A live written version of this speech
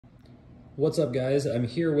What's up, guys? I'm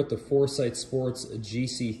here with the Foresight Sports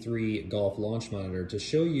GC3 golf launch monitor to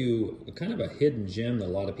show you kind of a hidden gem that a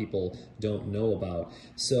lot of people don't know about.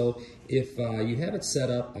 So if you have it set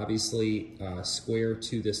up obviously square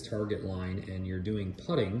to this target line and you're doing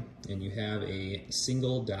putting and you have a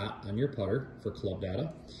single dot on your putter for club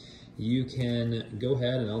data, you can go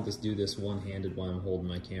ahead, and I'll just do this one-handed while I'm holding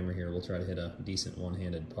my camera here. We'll try to hit a decent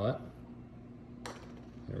one-handed putt.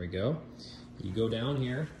 There we go. You go down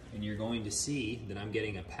here and you're going to see that I'm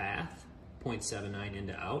getting a path, 0.79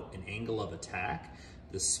 into out, an angle of attack,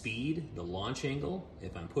 the speed, the launch angle,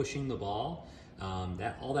 if I'm pushing the ball,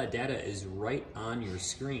 all that data is right on your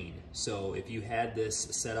screen. So if you had this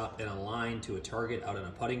set up in a line to a target out on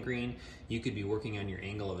a putting green, you could be working on your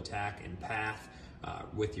angle of attack and path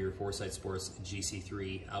with your Foresight Sports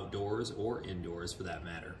GC3 outdoors or indoors for that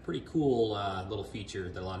matter. Pretty cool little feature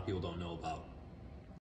that a lot of people don't know about.